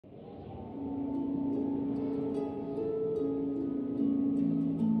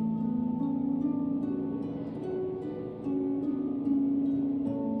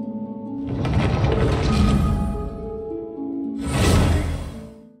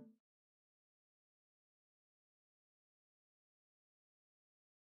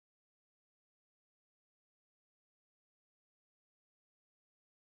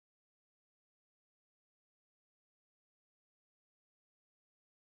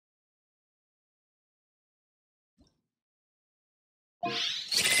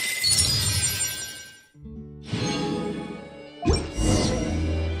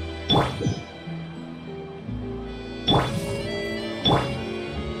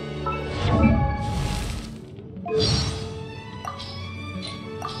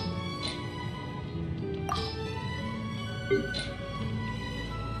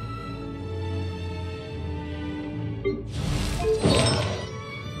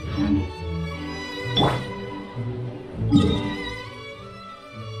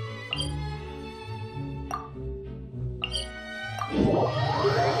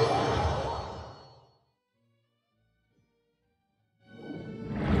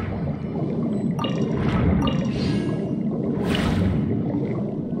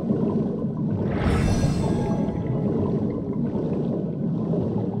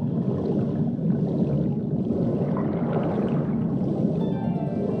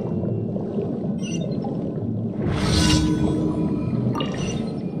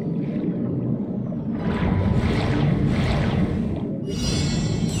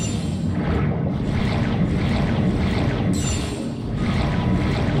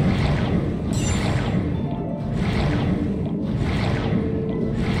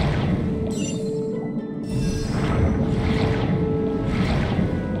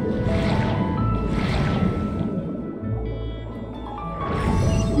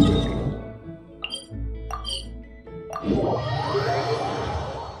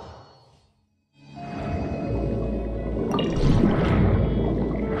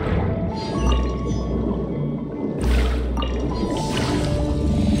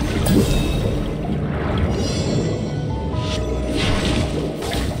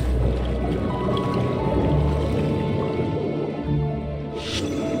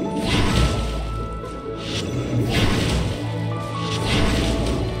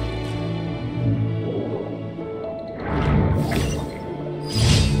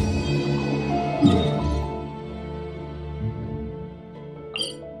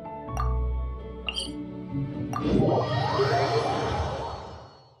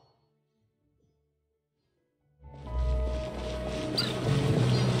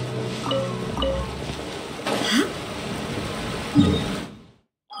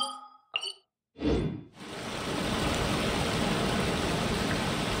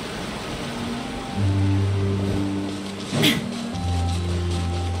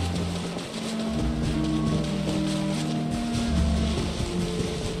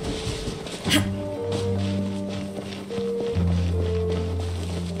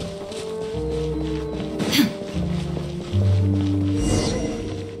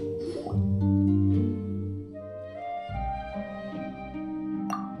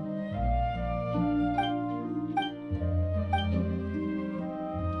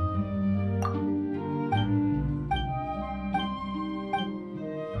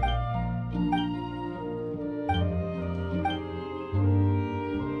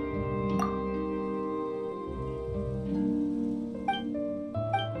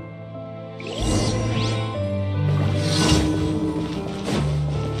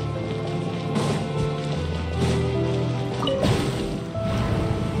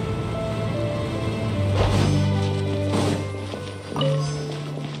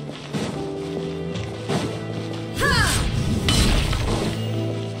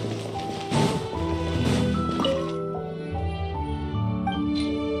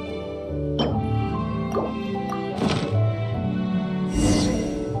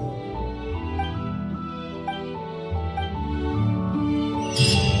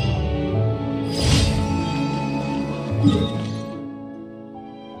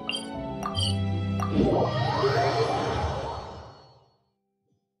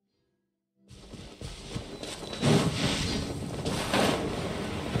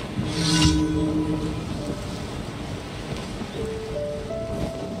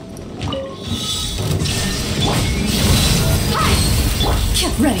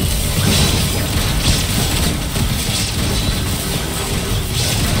Ready.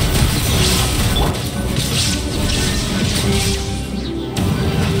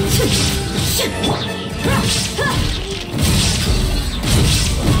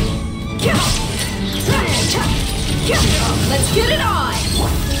 Let's get it on!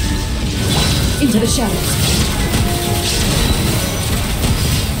 Into the shadows.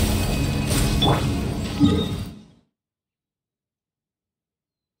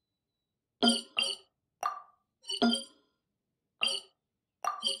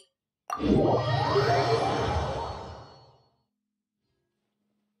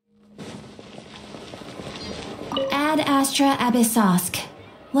 Ad Astra Abyssosk.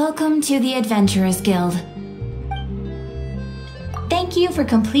 Welcome to the Adventurers Guild. Thank you for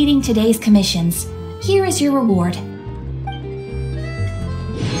completing today's commissions. Here is your reward.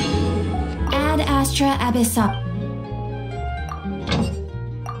 Ad Astra Abyssosk.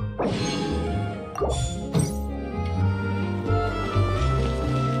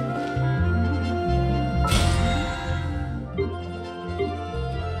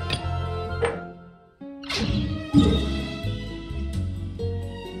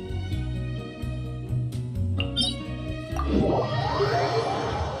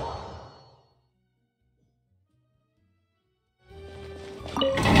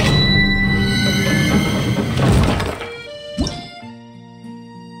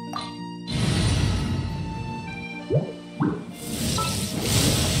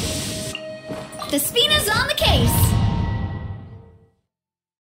 The Spina's on the case!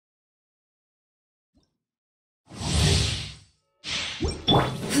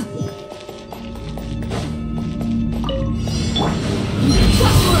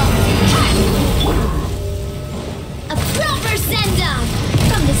 A proper send-off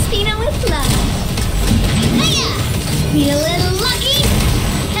from the Spina with love. Hiya! Be a little lucky?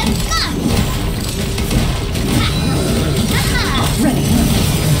 Have fun! Ha! Ha-ha! Ready.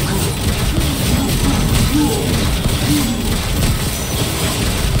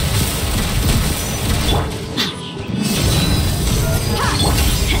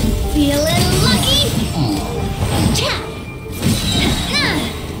 Be a little lucky. Cha.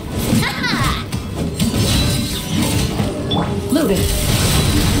 Loaded.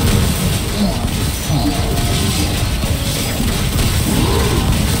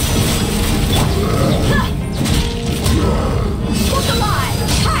 Look alive!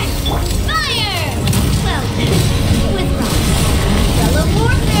 Fire! Well, with rock. Fellow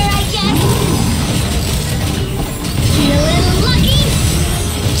warfare, I guess. Be a little lucky.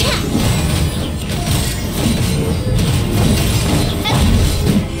 Cha.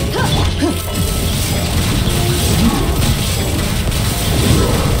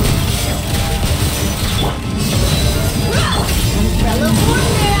 Umbrella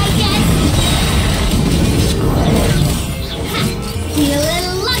warfare, I guess. Ha. Be a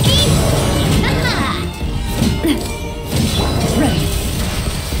little lucky. Ha. Ready.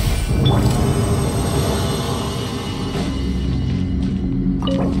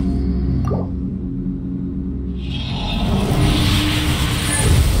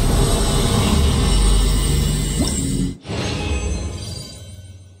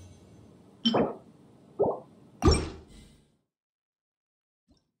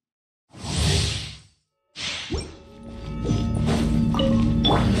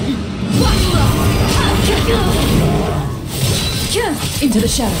 Into the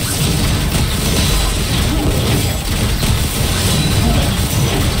shadows.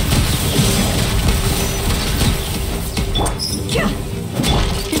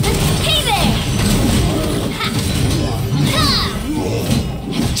 Hey there! Ha. Ha.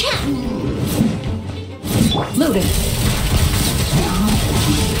 Cha. Loaded.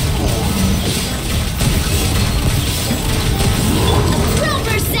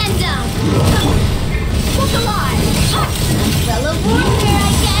 Proper send-up! Look alive! Umbrella warfare,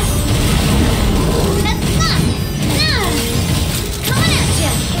 I guess! That's not! Coming at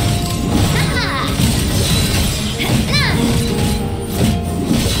ya!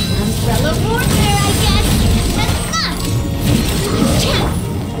 Umbrella warfare, I guess! That's not!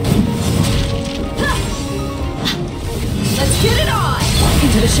 Let's get it on!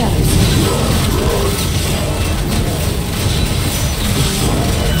 Into the shadows.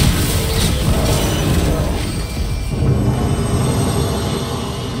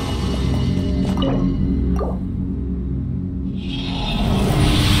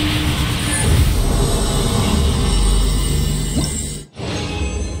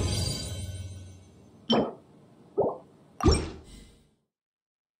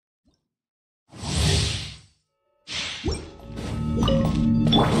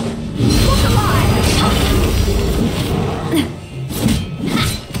 Look alive!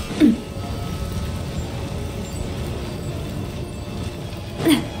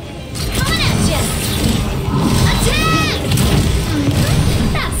 Coming at ya! Attack!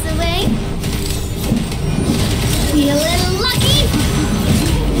 That's the way. Be a little lucky.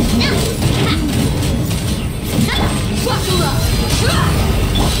 Buckle up!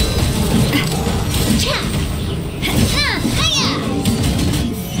 Cha! Hiya!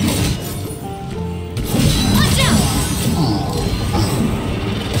 Watch out!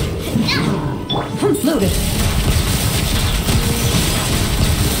 Loaded.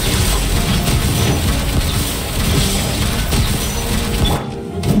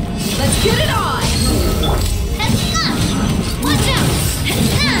 Let's get it on! Watch out!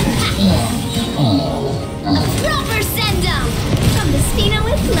 A proper send-up from the Spina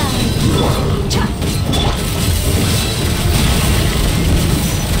with love. Cha!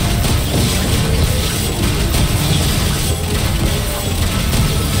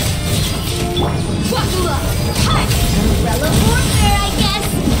 Buckle up! Umbrella warfare, I guess.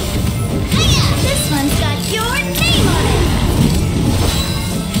 Hiya! This one's got your name on it.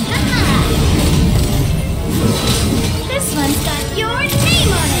 This one's got your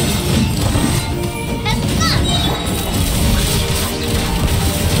name on it. That's fun.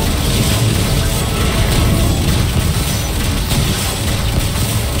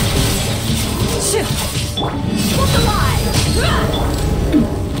 Look alive!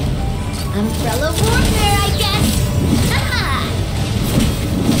 Umbrella warfare, I guess.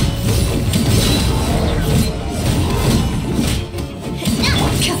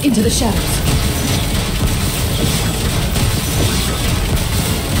 Into the shadows.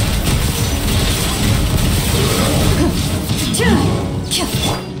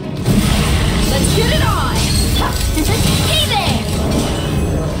 Let's get it on! Hey there!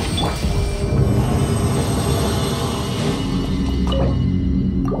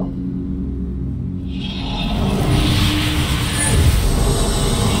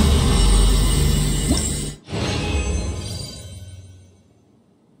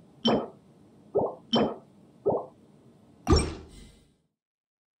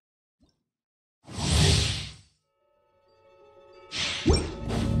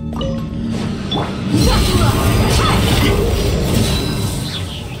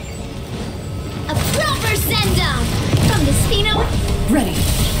 A proper send-off from the Spino. Ready.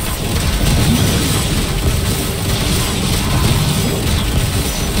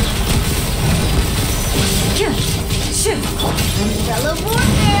 Umbrella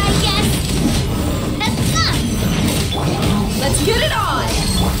warfare, I guess. Let's get it on!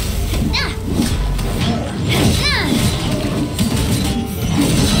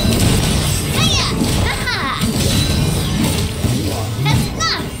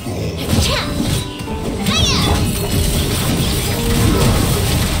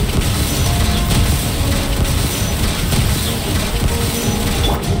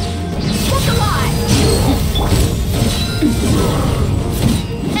 Look alive!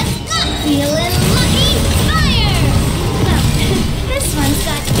 Feeling lucky? Fire! Well, this one's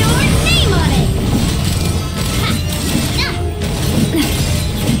got your name on it!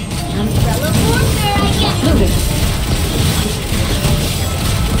 Umbrella warfare, I guess! Loaded.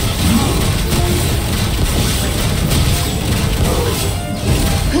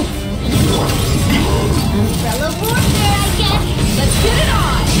 Umbrella warfare, I guess! Let's get it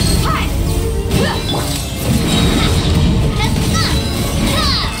on! Hi.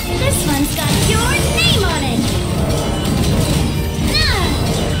 This one's got your name on it!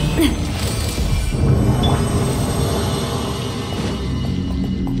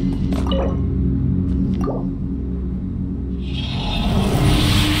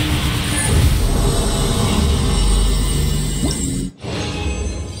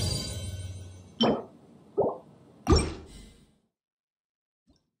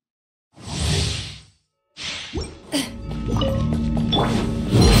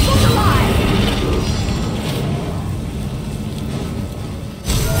 Look alive!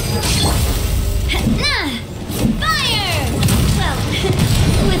 Fire! Well,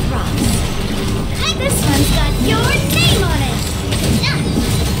 with rocks. This one's got your name on it!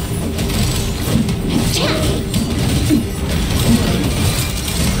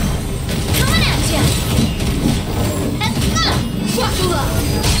 Coming at ya! Buckle up!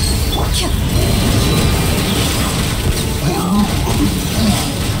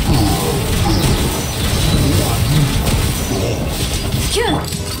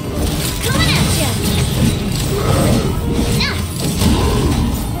 Coming at ya!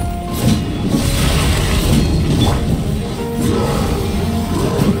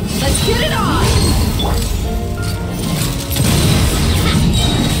 Let's get it on!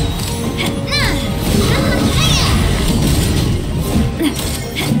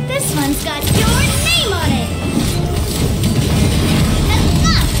 This one's got your name on it!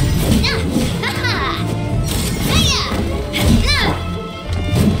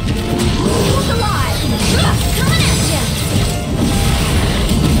 Look alive! Coming at ya!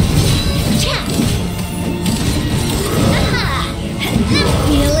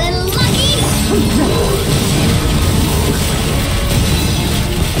 Feeling lucky?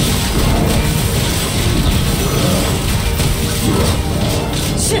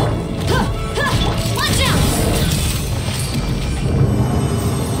 Watch out!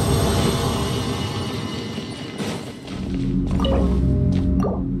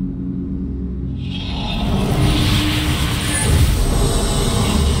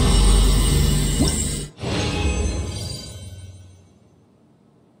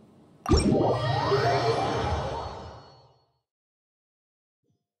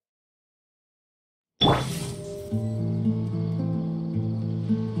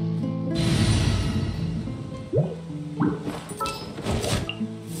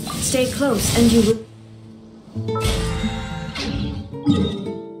 Stay close and you will...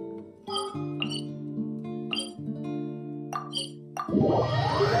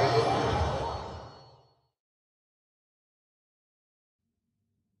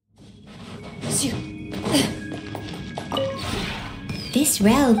 This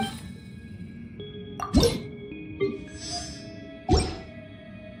robe.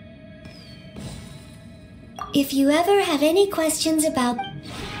 If you ever have any questions about...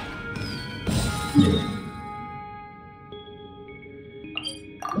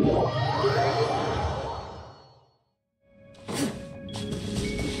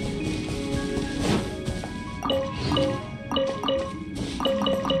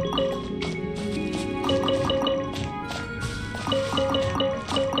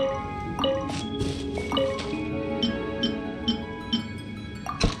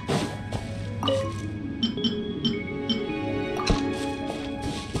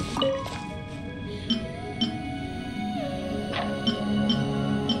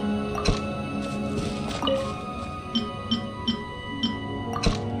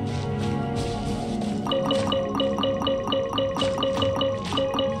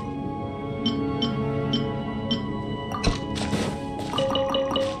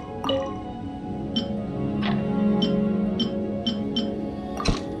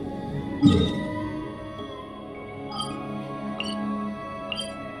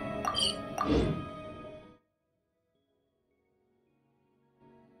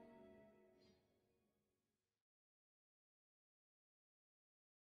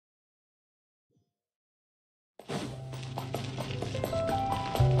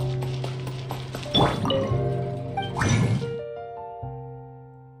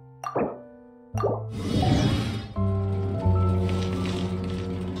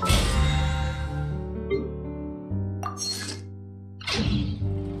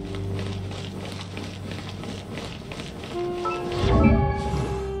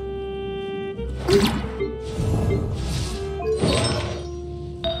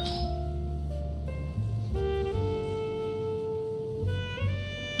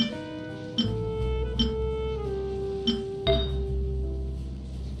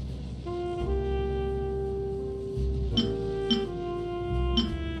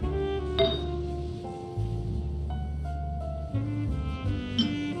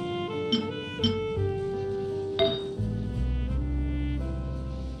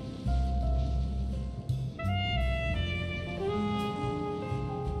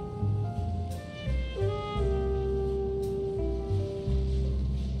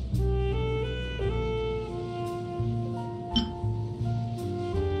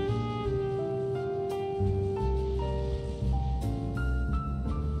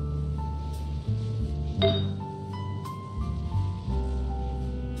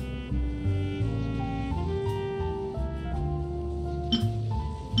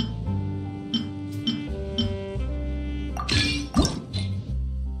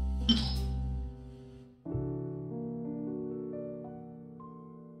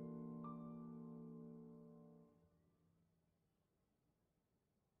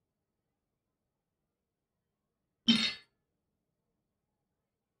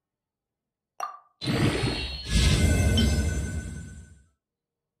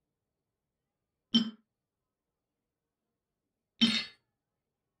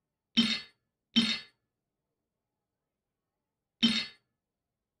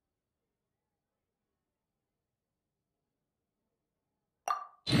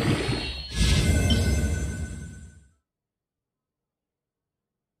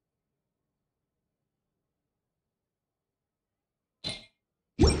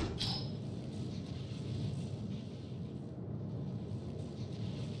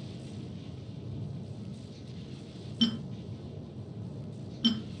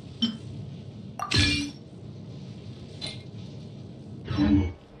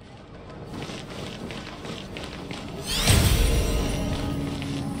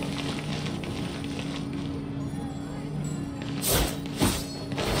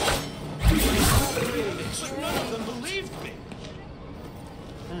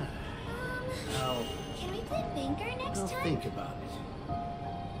 Can we play banker next time? Think about it.